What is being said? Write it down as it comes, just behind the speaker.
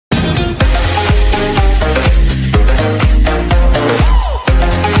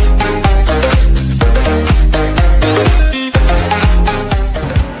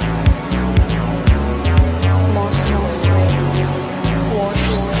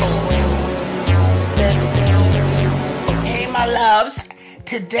loves,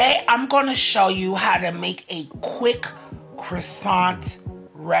 today I'm going to show you how to make a quick croissant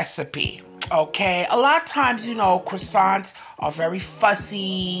recipe. Okay, a lot of times, you know, croissants are very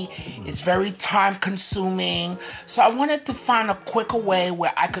fussy, it's very time consuming, so I wanted to find a quicker way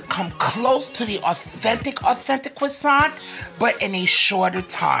where I could come close to the authentic croissant, but in a shorter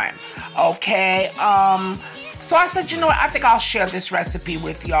time. Okay, so I said, you know what, I think I'll share this recipe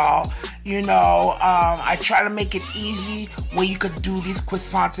with y'all. You know, I try to make it easy where you could do these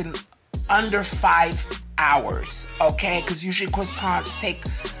croissants in under 5 hours, okay? Because usually croissants take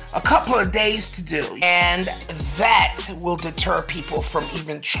a couple of days to do, and that will deter people from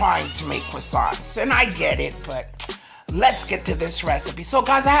even trying to make croissants. And I get it, but let's get to this recipe. So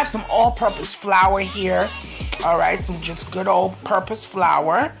guys, I have some all-purpose flour here. All right, some just good all-purpose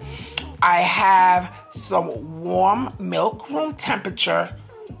flour. I have some warm milk, room temperature,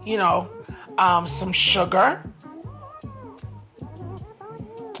 you know, some sugar.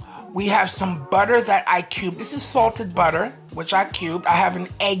 We have some butter that I cubed. This is salted butter, which I cubed. I have an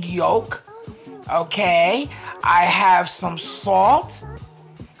egg yolk, okay? I have some salt,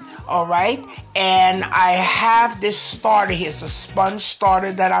 all right? And I have this starter here. It's a sponge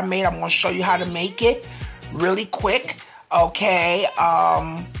starter that I made. I'm gonna show you how to make it really quick, okay?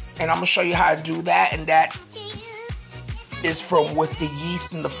 And I'm gonna show you how to do that, and that is from with the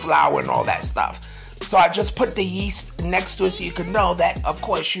yeast and the flour and all that stuff. So I just put the yeast next to it so you can know that, of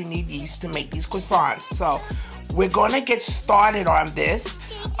course, you need yeast to make these croissants. So we're going to get started on this,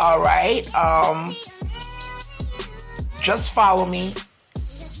 all right? Just follow me.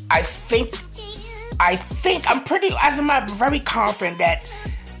 I'm very confident that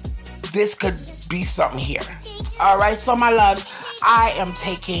this could be something here. All right, so my loves, I am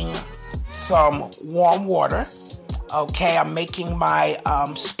taking some warm water. Okay, I'm making my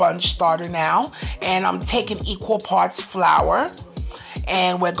sponge starter now, and I'm taking equal parts flour,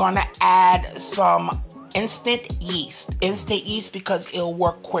 and we're gonna add some instant yeast because it'll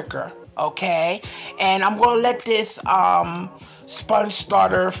work quicker, okay? And I'm gonna let this sponge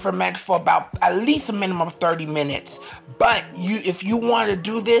starter ferment for about at least a minimum of 30 minutes. But if you want to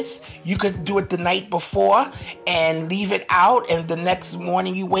do this, you could do it the night before and leave it out, and the next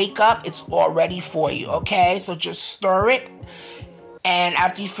morning you wake up, it's all ready for you, okay? So just stir it, and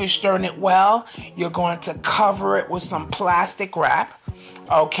after you finish stirring it well, you're going to cover it with some plastic wrap,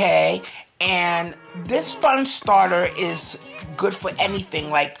 okay? And this sponge starter is good for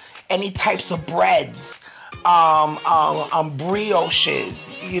anything, like any types of breads, brioches,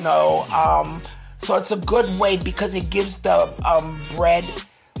 you know, so it's a good way because it gives the bread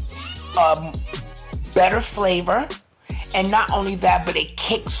better flavor, and not only that, but it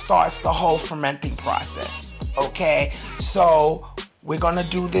kickstarts the whole fermenting process, okay? So we're gonna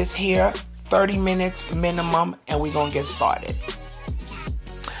do this here, 30 minutes minimum, and we're gonna get started.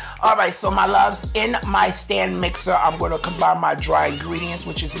 All right, so my loves, in my stand mixer, I'm going to combine my dry ingredients,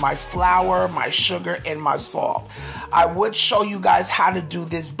 which is my flour, my sugar, and my salt. I would show you guys how to do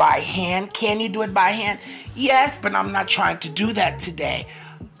this by hand. Can you do it by hand? Yes, but I'm not trying to do that today.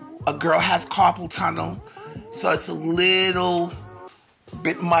 A girl has carpal tunnel, so it's a little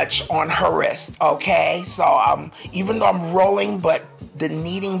bit much on her wrist, okay? So even though I'm rolling, but the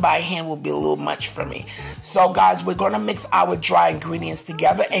kneading by hand will be a little much for me. So guys, we're gonna mix our dry ingredients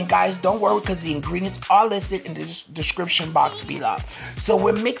together, and guys, don't worry because the ingredients are listed in the description box below. So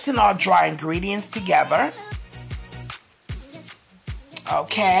we're mixing our dry ingredients together,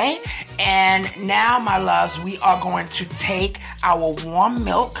 okay? And now, my loves, we are going to take our warm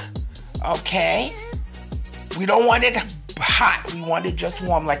milk, okay? We don't want it hot, we want it just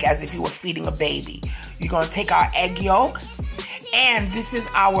warm, like as if you were feeding a baby. You're gonna take our egg yolk, and this is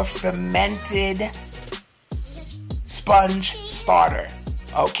our fermented sponge starter,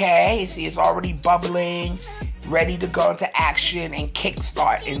 okay? You see, it's already bubbling, ready to go into action and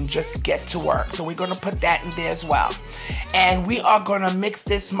kickstart and just get to work. So we're gonna put that in there as well. And we are gonna mix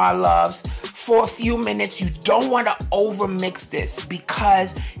this, my loves, for a few minutes. You don't wanna over mix this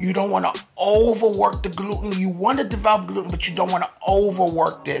because you don't wanna overwork the gluten. You wanna develop gluten, but you don't wanna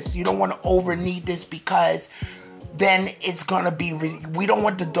overwork this. You don't wanna over knead this because then it's gonna be, we don't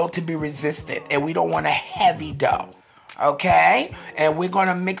want the dough to be resistant, and we don't want a heavy dough, okay? And we're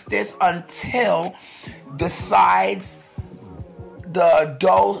gonna mix this until the sides, the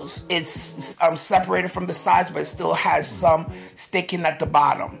dough is separated from the sides, but it still has some sticking at the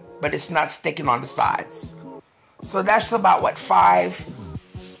bottom, but it's not sticking on the sides. So that's about, what, five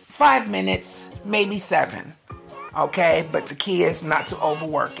minutes, maybe 7, okay? But the key is not to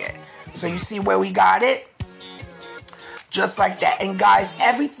overwork it. So you see where we got it? Just like that. And guys,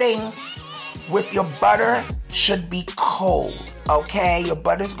 everything with your butter should be cold, Okay, your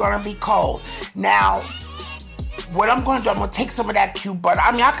butter's gonna be cold. Now, what I'm gonna do, I'm gonna take some of that cube butter.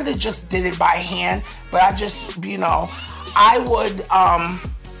 I mean, I could have just did it by hand, but I just, you know, I would,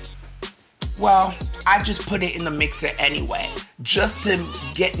 well, I just put it in the mixer anyway, just to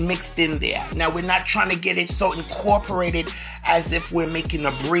get mixed in there. Now, we're not trying to get it so incorporated as if we're making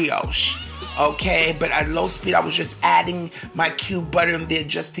a brioche, okay? But at low speed, I was just adding my cube butter in there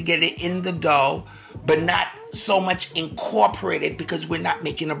just to get it in the dough, but not so much incorporated because we're not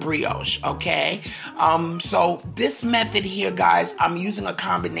making a brioche, okay? So this method here, guys, I'm using a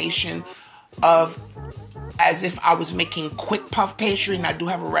combination of as if I was making quick puff pastry, and I do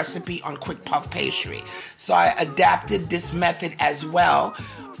have a recipe on quick puff pastry. So I adapted this method as well,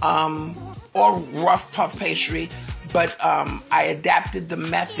 or rough puff pastry, but I adapted the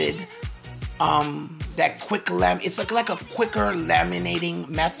method, that quick it's like a quicker laminating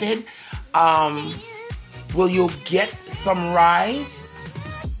method. Will you'll get some rise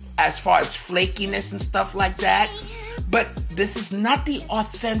as far as flakiness and stuff like that, but this is not the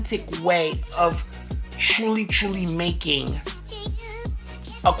authentic way of truly making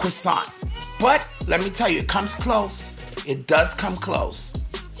a croissant. But let me tell you, it comes close. It does come close.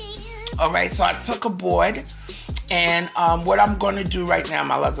 All right, so I took a board, and what I'm going to do right now,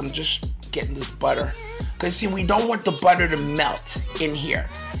 my loves, I'm just getting this butter, because see, we don't want the butter to melt in here.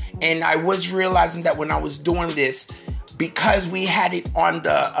 And I was realizing that when I was doing this, because we had it on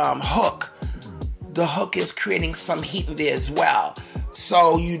the hook is creating some heat in there as well.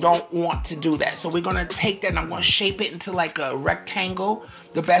 So you don't want to do that. So we're going to take that and I'm going to shape it into like a rectangle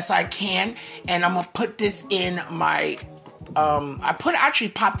the best I can. And I'm going to put this in my, actually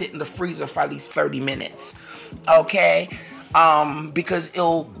popped it in the freezer for at least 30 minutes. Okay. Because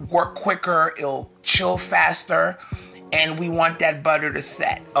it'll work quicker. It'll chill faster. And we want that butter to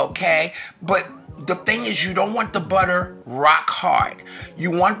set, okay? But the thing is, you don't want the butter rock hard. You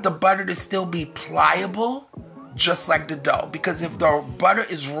want the butter to still be pliable, just like the dough. Because if the butter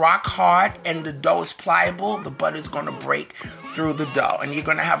is rock hard and the dough is pliable, the butter is going to break through the dough. And you're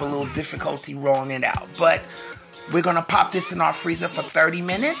going to have a little difficulty rolling it out. But we're going to pop this in our freezer for 30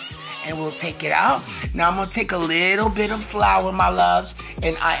 minutes. And we'll take it out. Now I'm going to take a little bit of flour, my loves,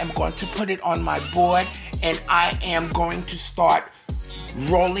 and I am going to put it on my board, and I am going to start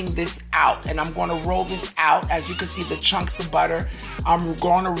rolling this out. And I'm going to roll this out. As you can see, the chunks of butter, I'm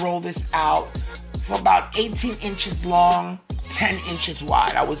going to roll this out for about 18 inches long, 10 inches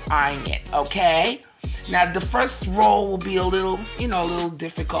wide. I was eyeing it, okay? Now, the first roll will be a little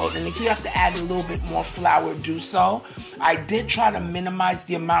difficult. And if you have to add a little bit more flour, do so. I did try to minimize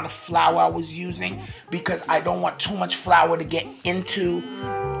the amount of flour I was using because I don't want too much flour to get into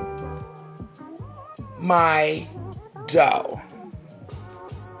my dough.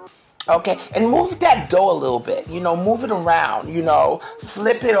 Okay, and move that dough a little bit. Move it around,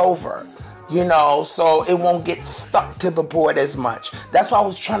 flip it over. So it won't get stuck to the board as much. That's why I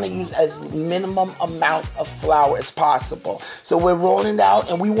was trying to use as minimum amount of flour as possible. So we're rolling it out,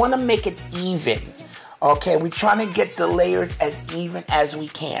 and we want to make it even. Okay, we're trying to get the layers as even as we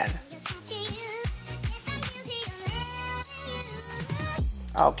can.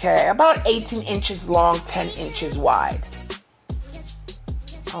 Okay, about 18 inches long, 10 inches wide.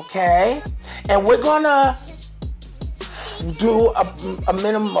 Okay, and we're gonna do a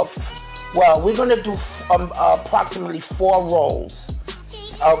minimum of, we're going to do approximately 4 rolls,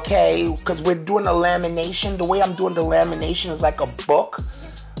 okay, because we're doing a lamination. The way I'm doing the lamination is like a book,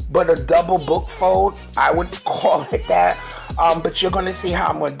 but a double book fold, I would call it that, but you're going to see how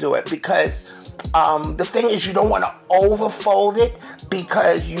I'm going to do it, because the thing is, you don't want to overfold it,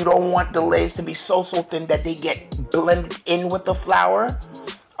 because you don't want the layers to be so thin that they get blended in with the flour,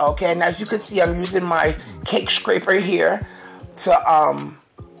 okay, and as you can see, I'm using my cake scraper here to,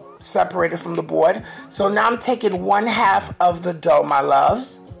 separated from the board. So now I'm taking 1/2 of the dough, my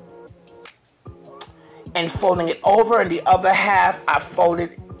loves, and folding it over, and the other half I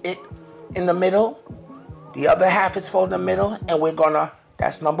folded it in the middle. The other half is folded in the middle, and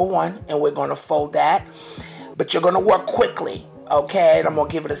that's number 1, and we're gonna fold that. But you're gonna work quickly, okay? And I'm gonna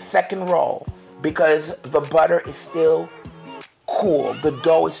give it a second roll because the butter is still cool. The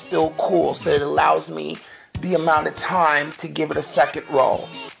dough is still cool, so it allows me the amount of time to give it a second roll.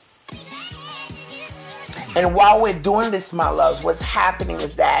 And while we're doing this, my loves, what's happening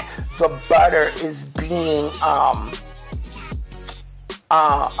is that the butter is being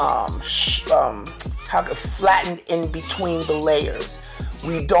flattened in between the layers.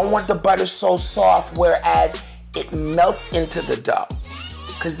 We don't want the butter so soft whereas it melts into the dough,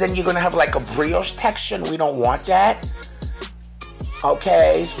 because then you're gonna have like a brioche texture, and we don't want that.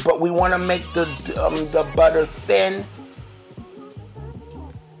 Okay, but we want to make the butter thin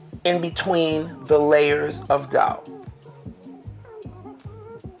in between the layers of dough.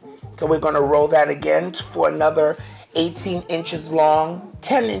 So we're going to roll that again for another 18 inches long,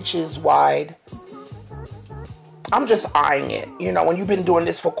 10 inches wide. I'm just eyeing it. You know, when you've been doing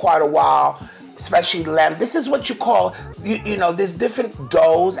this for quite a while, especially lamb, this is what you call, you know, there's different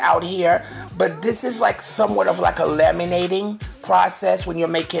doughs out here, but this is like somewhat of like a laminating process when you're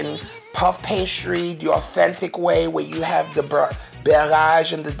making puff pastry, the authentic way where you have the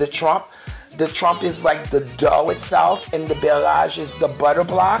barrage and the trump. The trump is like the dough itself, and the barrage is the butter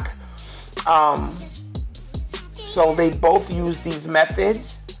block. So they both use these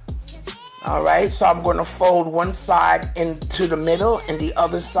methods. All right, so I'm going to fold one side into the middle, and the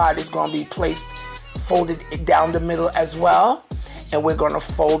other side is going to be folded down the middle as well. And we're going to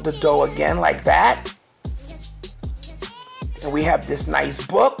fold the dough again like that. And we have this nice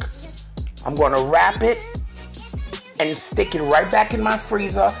book. I'm going to wrap it and stick it right back in my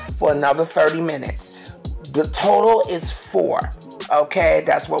freezer for another 30 minutes. The total is 4. Okay,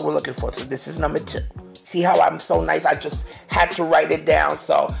 that's what we're looking for. So this is number 2. See how I'm so nice? I just had to write it down,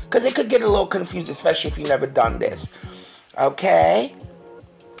 so because it could get a little confused, especially if you've never done this. Okay.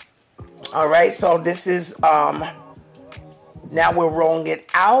 All right, so this is now we're rolling it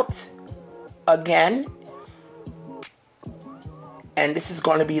out again, and this is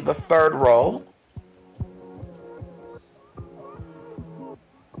going to be the 3rd roll.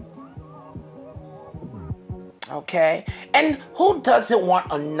 Okay, and who doesn't want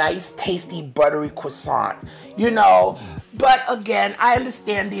a nice, tasty, buttery croissant? You know, but again, I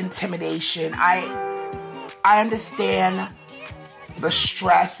understand the intimidation. I understand the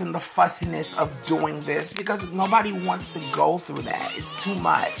stress and the fussiness of doing this because nobody wants to go through that. It's too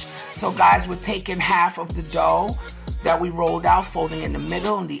much. So guys, we're taking half of the dough that we rolled out, folding in the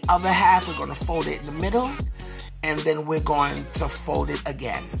middle, and the other half, we're going to fold it in the middle, and then we're going to fold it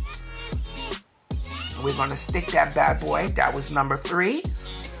again. We're going to stick that bad boy. That was number 3.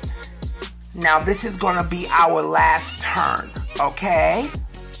 Now this is going to be our last turn, okay?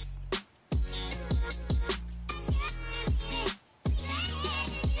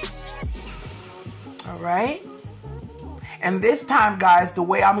 All right. And this time, guys, the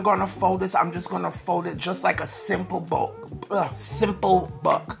way I'm going to fold this, I'm just going to fold it just like a simple book.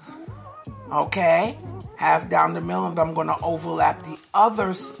 Okay? Half down the middle, and I'm going to overlap the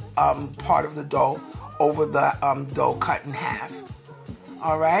other part of the dough over the dough cut in half.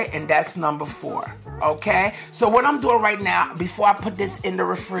 All right, and that's number 4. Okay, so what I'm doing right now, before I put this in the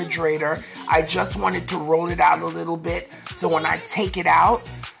refrigerator, I just wanted to roll it out a little bit, so when I take it out,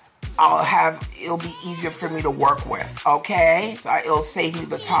 it'll be easier for me to work with. Okay, so it'll save me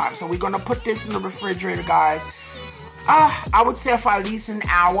the time. So we're gonna put this in the refrigerator, guys. I would say for at least an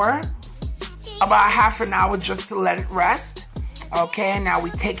hour, about half an hour, just to let it rest. Okay, now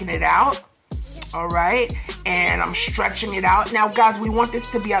we're taking it out. All right, and I'm stretching it out. Now, guys, we want this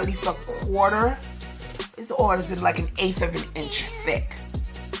to be at least a quarter, or is it like an 1/8 of an inch thick?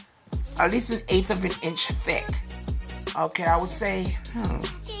 At least an 1/8 of an inch thick. Okay, I would say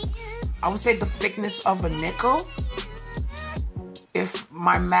the thickness of a nickel, if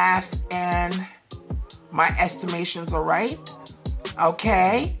my math and my estimations are right.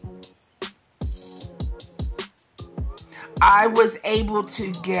 Okay. I was able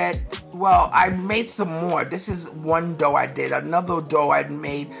to get, well, I made some more. This is one dough I did. Another dough I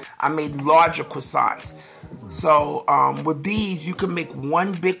made larger croissants. So with these, you can make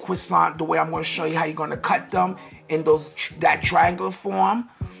one big croissant the way I'm going to show you how you're going to cut them in that triangular form.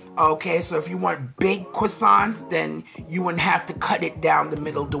 Okay, so if you want big croissants, then you wouldn't have to cut it down the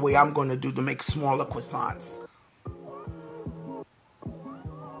middle the way I'm going to do to make smaller croissants.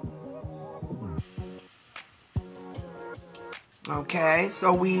 Okay,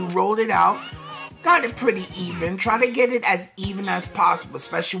 so we rolled it out, got it pretty even. Try to get it as even as possible,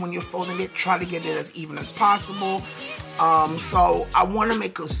 especially when you're folding it. Try to get it as even as possible. So I want to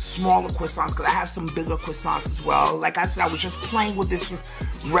make a smaller croissants because I have some bigger croissants as well. Like I said, I was just playing with this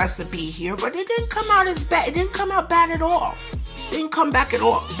recipe here, but it didn't come out as bad. It didn't come out bad at all. It didn't come back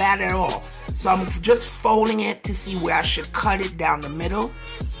bad at all. So I'm just folding it to see where I should cut it down the middle.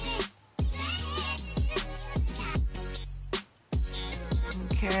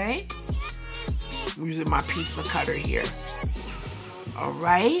 Okay, I'm using my pizza cutter here. All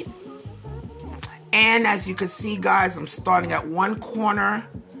right, and as you can see, guys, I'm starting at one corner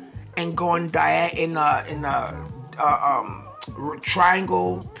and going in a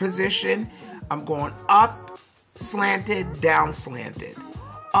triangle position. I'm going up, slanted, down, slanted,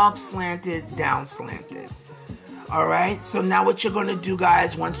 up, slanted, down, slanted. All right, so now what you're going to do,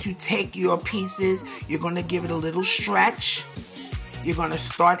 guys, once you take your pieces, you're going to give it a little stretch. You're going to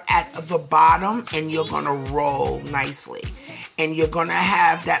start at the bottom and you're going to roll nicely. And you're going to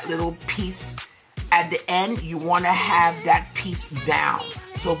have that little piece at the end. You want to have that piece down,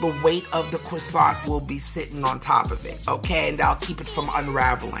 so the weight of the croissant will be sitting on top of it, okay? And that'll keep it from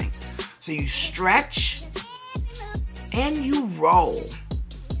unraveling. So you stretch and you roll.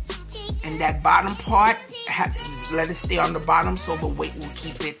 And that bottom part, let it stay on the bottom so the weight will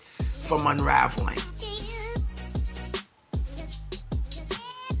keep it from unraveling.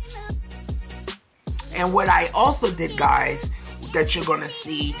 And what I also did, guys, that you're gonna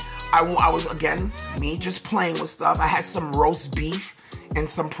see, I was, again, me just playing with stuff. I had some roast beef and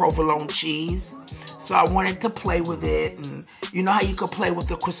some provolone cheese. So I wanted to play with it. And you know how you could play with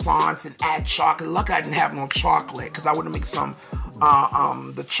the croissants and add chocolate? Luckily I didn't have no chocolate, because I would have made some,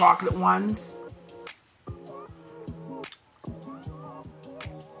 the chocolate ones.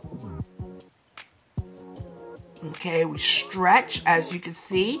 Okay, we stretch, as you can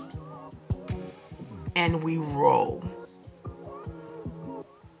see, and we roll.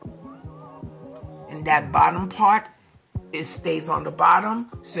 And that bottom part, it stays on the bottom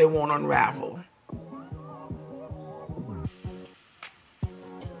so it won't unravel.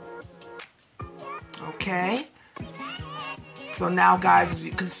 Okay. So now, guys, as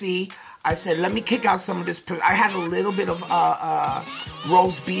you can see, I said, let me kick out some of this. I had a little bit of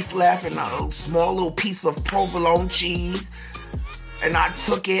roast beef left and a small little piece of provolone cheese. And I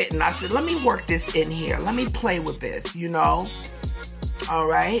took it and I said, let me work this in here. Let me play with this, you know. All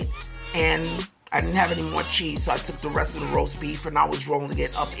right. And I didn't have any more cheese, so I took the rest of the roast beef and I was rolling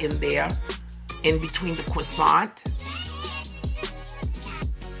it up in there, in between the croissant.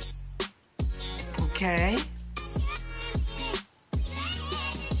 Okay.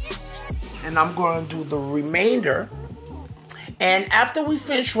 And I'm going to do the remainder. And after we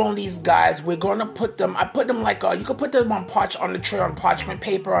finish rolling these guys, we're going to put them, I put them like, you can put them on the tray on parchment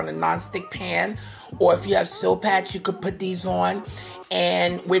paper on a non-stick pan. Or if you have Silpatch, you could put these on.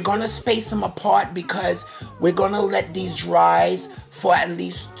 And we're going to space them apart because we're going to let these rise for at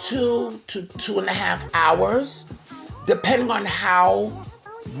least 2 to 2.5 hours, depending on how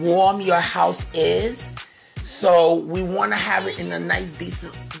warm your house is. So we want to have it in a nice,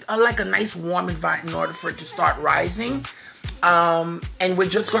 decent, like a nice warm environment in order for it to start rising. And we're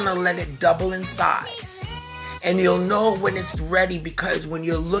just going to let it double in size. And you'll know when it's ready because when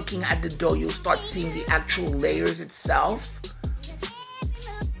you're looking at the dough, you'll start seeing the actual layers itself.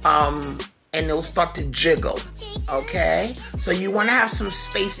 And it'll start to jiggle, okay? So you want to have some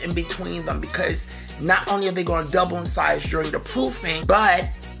space in between them because not only are they going to double in size during the proofing, but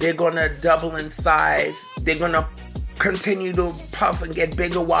they're going to double in size. They're going to continue to puff and get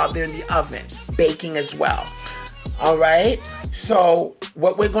bigger while they're in the oven, baking as well. All right? So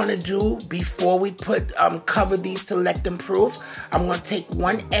what we're going to do before we cover these to let them proof, I'm going to take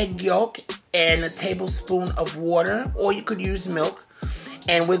 1 egg yolk and a tablespoon of water, or you could use milk.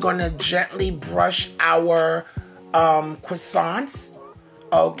 And we're going to gently brush our croissants,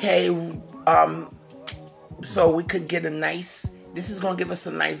 okay, so we could get a nice, this is going to give us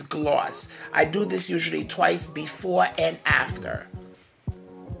a nice gloss. I do this usually twice, before and after.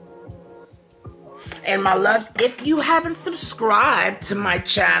 And my loves, if you haven't subscribed to my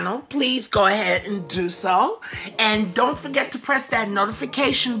channel, please go ahead and do so. And don't forget to press that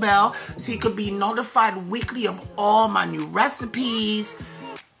notification bell so you could be notified weekly of all my new recipes.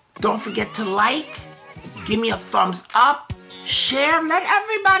 Don't forget to like, give me a thumbs up, share, let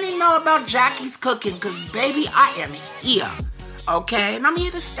everybody know about Jackie's Cooking, because baby, I am here, okay? And I'm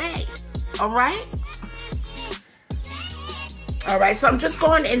here to stay, all right? All right, so I'm just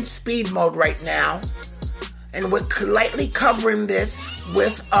going in speed mode right now. And we're lightly covering this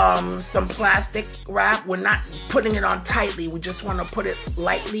with some plastic wrap. We're not putting it on tightly. We just want to put it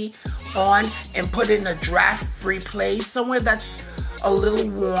lightly on and put it in a draft-free place, somewhere that's a little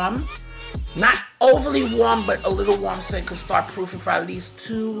warm. Not overly warm, but a little warm so it can start proofing for at least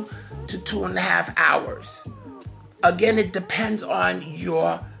 2 to 2.5 hours. Again, it depends on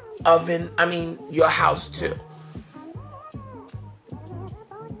your oven, your house too.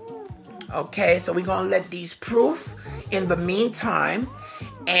 Okay, so we're going to let these proof in the meantime,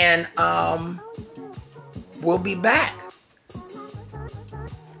 and we'll be back.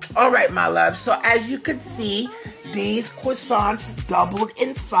 All right, my love. So as you can see, these croissants doubled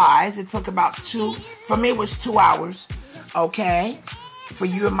in size. It took about for me it was 2 hours, okay? For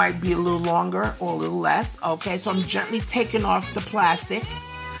you, it might be a little longer or a little less, okay? So I'm gently taking off the plastic,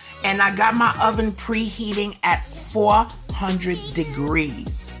 and I got my oven preheating at 400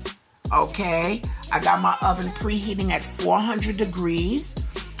 degrees, okay? I got my oven preheating at 400 degrees,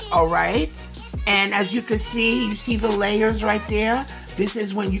 all right? And as you can see, you see the layers right there? This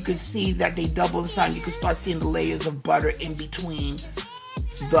is when you can see that they double the size. You can start seeing the layers of butter in between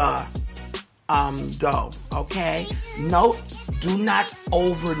the dough, okay? Note, do not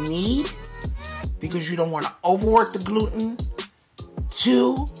over knead because you don't want to overwork the gluten.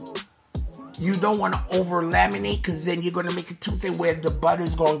 2, you don't want to over laminate because then you're going to make it too thin where the butter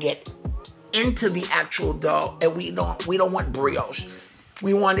is going to get into the actual dough, and we don't want brioche.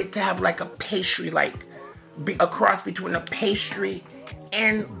 We want it to have like a pastry, like a cross between a pastry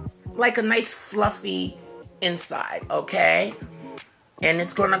and like a nice fluffy inside, okay? And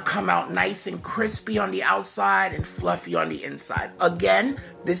it's gonna come out nice and crispy on the outside and fluffy on the inside. Again,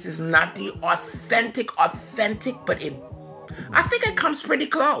 this is not the authentic, but I think it comes pretty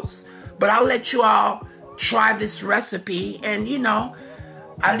close. But I'll let you all try this recipe, and you know,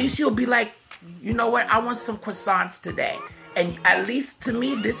 at least you'll be like, you know what, I want some croissants today. And at least to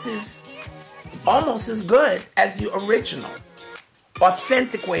me, this is almost as good as the original,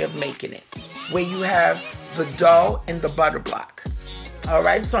 authentic way of making it, where you have the dough and the butter block. All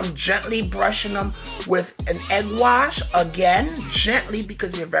right, so I'm gently brushing them with an egg wash, again, gently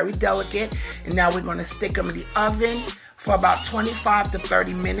because they're very delicate. And now we're gonna stick them in the oven for about 25 to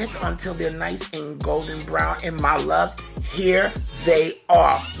 30 minutes until they're nice and golden brown. And my loves, here they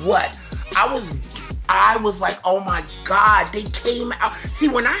are. What? I was like, oh my God, they came out. See,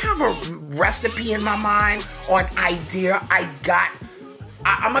 when I have a recipe in my mind or an idea,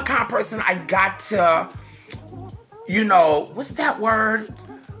 I'm a kind of person, I got to, you know, what's that word?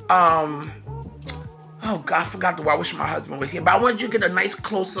 Oh God, I forgot the word. I wish my husband was here. But I wanted you to get a nice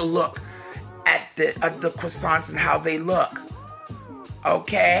closer look at the croissants and how they look.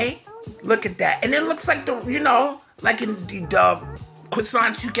 Okay? Look at that. And it looks like like in the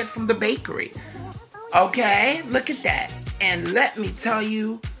croissants you get from the bakery. Okay? Look at that. And let me tell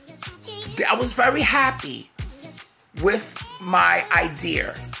you, I was very happy with my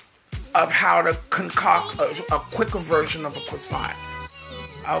idea of how to concoct a quicker version of a croissant.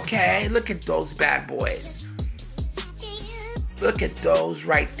 Okay? Look at those bad boys. Look at those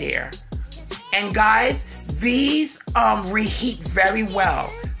right there. And guys, these reheat very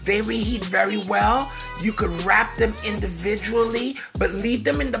well. They reheat very well. You could wrap them individually, but leave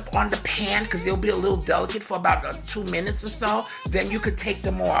them on the pan because they'll be a little delicate for about 2 minutes or so. Then you could take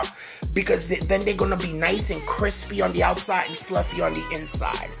them off because then they're going to be nice and crispy on the outside and fluffy on the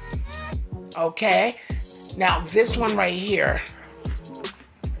inside. Okay? Now, this one right here.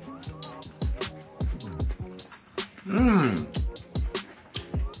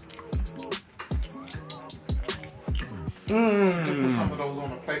 Put some of those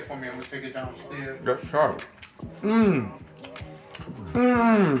on the plate for me. I'm gonna take it downstairs. That's sharp. You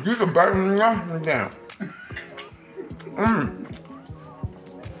can burn nothing down.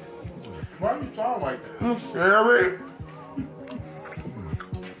 Why are you talking like that? I'm scary.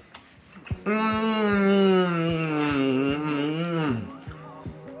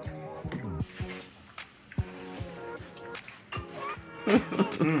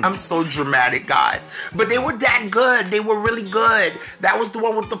 I'm so dramatic, guys. But they were that good. They were really good. That was the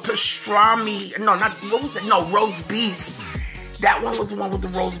one with the pastrami. No, not, what was it? No, roast beef. That one was the one with the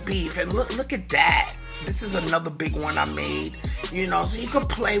roast beef. And look at that. This is another big one I made. You know, so you could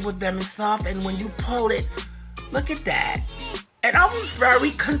play with them and stuff. And when you pull it, look at that. And I was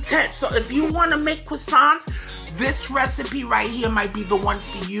very content. So if you want to make croissants, this recipe right here might be the one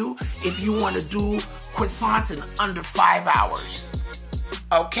for you if you want to do croissants in under 5 hours.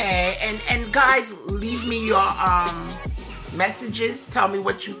 Okay, and guys, leave me your messages. Tell me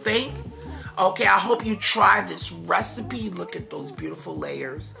what you think. Okay, I hope you try this recipe. Look at those beautiful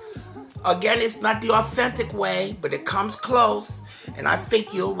layers. Again, it's not the authentic way, but it comes close. And I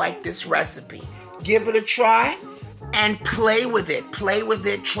think you'll like this recipe. Give it a try and play with it. Play with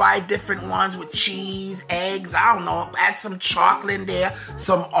it. Try different ones with cheese, eggs. I don't know. Add some chocolate in there.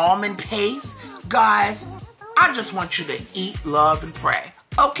 Some almond paste. Guys, I just want you to eat, love, and pray.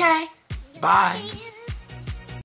 Okay? Bye.